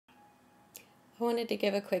I wanted to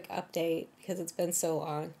give a quick update because it's been so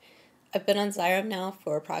long. I've been on Xyrem now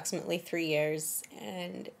for approximately 3 years,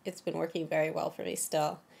 and it's been working very well for me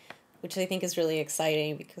still, which I think is really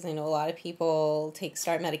exciting because I know a lot of people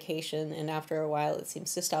start medication and after a while it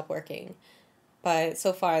seems to stop working. But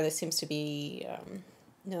so far there seems to be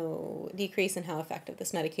no decrease in how effective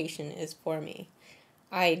this medication is for me.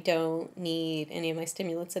 I don't need any of my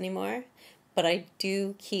stimulants anymore, but I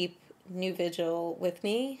do keep Vigil with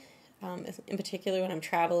me, in particular when I'm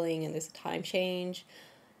traveling and there's a time change,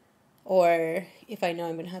 or if I know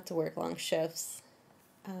I'm going to have to work long shifts.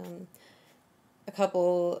 A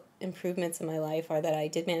couple improvements in my life are that I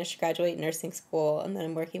did manage to graduate nursing school, and then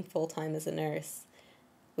I'm working full-time as a nurse,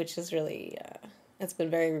 which is really, it's been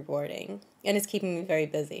very rewarding, and it's keeping me very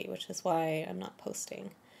busy, which is why I'm not posting.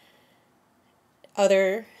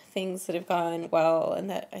 Other things that have gone well and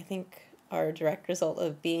that I think are a direct result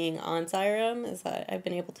of being on Xyrem is that I've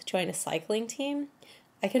been able to join a cycling team.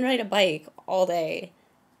 I can ride a bike all day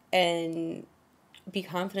and be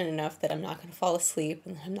confident enough that I'm not going to fall asleep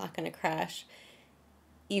and that I'm not going to crash,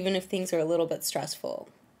 even if things are a little bit stressful.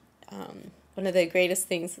 One of the greatest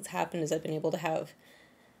things that's happened is I've been able to have,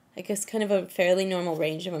 I guess, kind of a fairly normal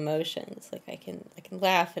range of emotions. Like I can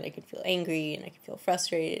laugh, and I can feel angry, and I can feel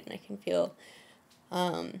frustrated, and I can feel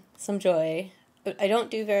some joy. But I don't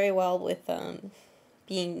do very well with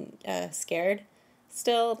being scared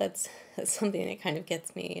still. That's something that kind of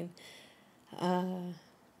gets me.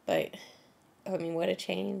 But, I mean, what a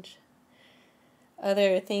change.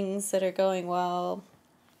 Other things that are going well,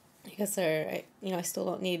 I guess I still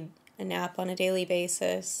don't need a nap on a daily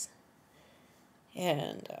basis.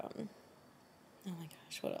 And, oh my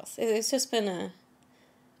gosh, what else? It's just been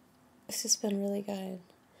really good.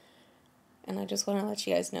 And I just want to let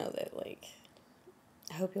you guys know that,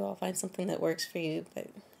 I hope you all find something that works for you. But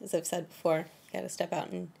as I've said before, you got to step out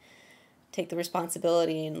and take the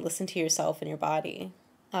responsibility and listen to yourself and your body.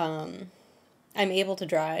 I'm able to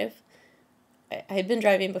drive. I had been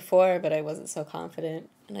driving before, but I wasn't so confident.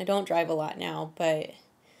 And I don't drive a lot now, but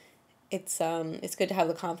it's good to have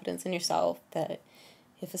the confidence in yourself that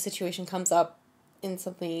if a situation comes up and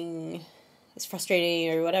something is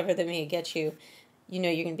frustrating or whatever that may get you, you're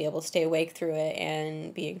going to be able to stay awake through it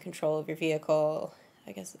and be in control of your vehicle,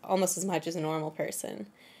 I guess, almost as much as a normal person.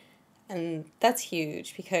 And that's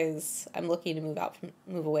huge because I'm looking to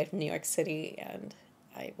move away from New York City, and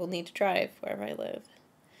I will need to drive wherever I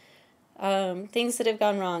live. Things that have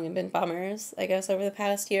gone wrong have been bummers, I guess, over the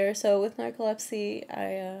past year or so with narcolepsy.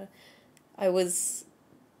 I was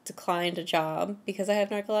declined a job because I have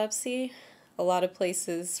narcolepsy. A lot of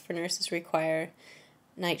places for nurses require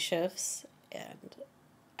night shifts, and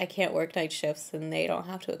I can't work night shifts, and they don't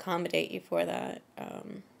have to accommodate you for that.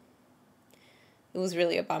 It was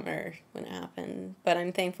really a bummer when it happened, but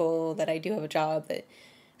I'm thankful that I do have a job that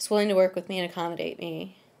is willing to work with me and accommodate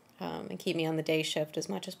me, and keep me on the day shift as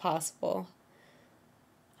much as possible.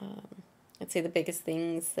 I'd say the biggest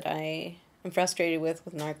things that I am frustrated with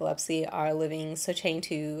narcolepsy are living so chained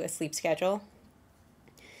to a sleep schedule,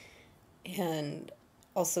 and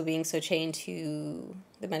also being so chained to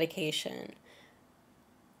the medication.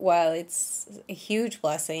 While it's a huge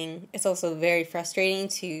blessing, it's also very frustrating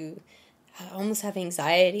to almost have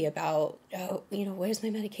anxiety about, where's my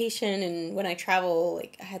medication? And when I travel,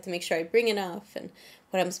 I had to make sure I bring enough. And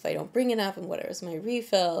what happens if I don't bring enough? And what is my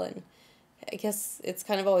refill? And I guess it's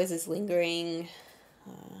kind of always this lingering,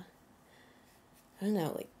 I don't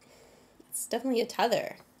know, it's definitely a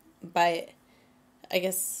tether. But I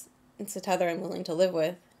guess it's a tether I'm willing to live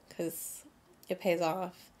with because it pays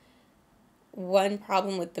off. One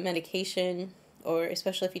problem with the medication, or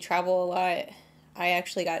especially if you travel a lot, I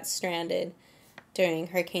actually got stranded during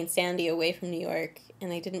Hurricane Sandy away from New York,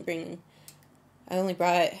 and I only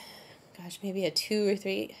brought, maybe a 2 or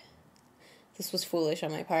 3, this was foolish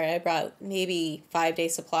on my part, I brought maybe 5-day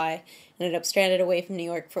supply, ended up stranded away from New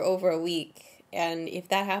York for over a week, and if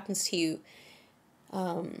that happens to you,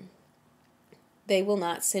 they will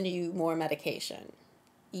not send you more medication.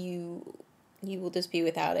 You will just be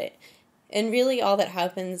without it. And really all that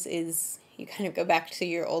happens is you kind of go back to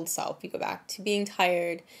your old self. You go back to being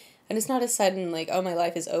tired. And it's not a sudden, oh, my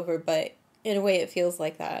life is over. But in a way it feels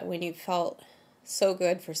like that. When you've felt so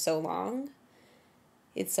good for so long,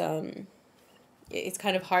 it's kind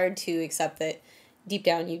of hard to accept that deep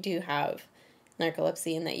down you do have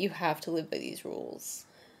narcolepsy and that you have to live by these rules.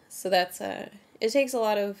 So that's, it takes a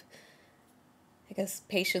lot of, I guess,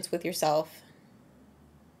 patience with yourself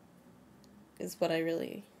is what I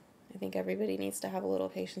think everybody needs to have a little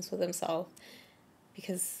patience with themselves,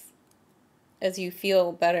 because as you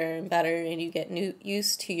feel better and better and you get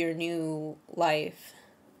used to your new life,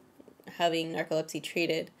 having narcolepsy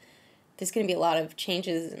treated, there's going to be a lot of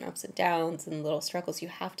changes and ups and downs and little struggles you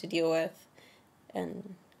have to deal with.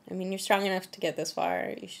 And I mean, you're strong enough to get this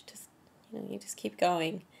far. You should just, you just keep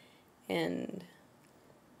going. And,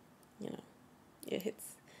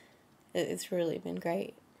 it's really been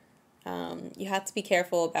great. You have to be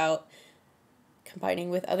careful about combining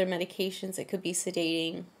with other medications that could be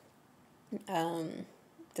sedating.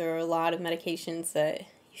 There are a lot of medications that you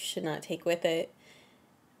should not take with it.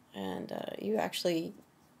 And you actually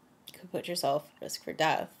could put yourself at risk for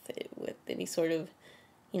death with any sort of,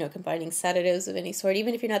 combining sedatives of any sort.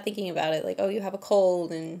 Even if you're not thinking about it, like, oh, you have a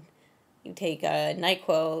cold and you take a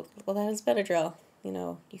NyQuil, well, that is Benadryl.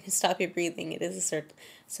 You can stop your breathing. It is a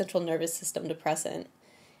central nervous system depressant.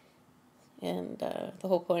 And the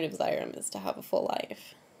whole point of Xyrem is to have a full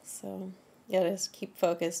life. So, just keep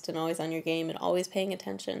focused and always on your game and always paying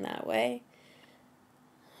attention that way.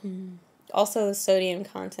 Also, the sodium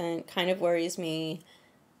content kind of worries me.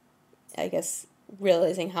 I guess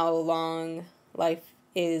realizing how long life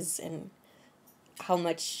is and how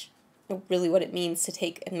much, really what it means to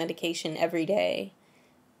take a medication every day.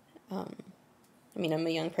 I'm a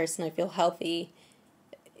young person. I feel healthy.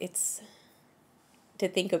 To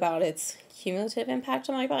think about its cumulative impact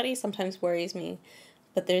on my body sometimes worries me,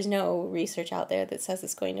 but there's no research out there that says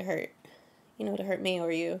it's going to hurt, to hurt me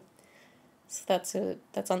or you. So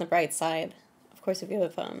that's on the bright side. Of course, if you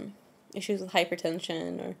have issues with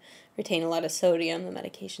hypertension or retain a lot of sodium, the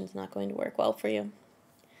medication's not going to work well for you.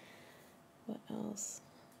 What else?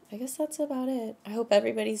 I guess that's about it. I hope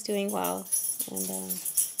everybody's doing well,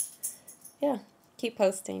 and keep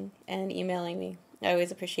posting and emailing me. I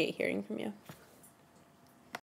always appreciate hearing from you.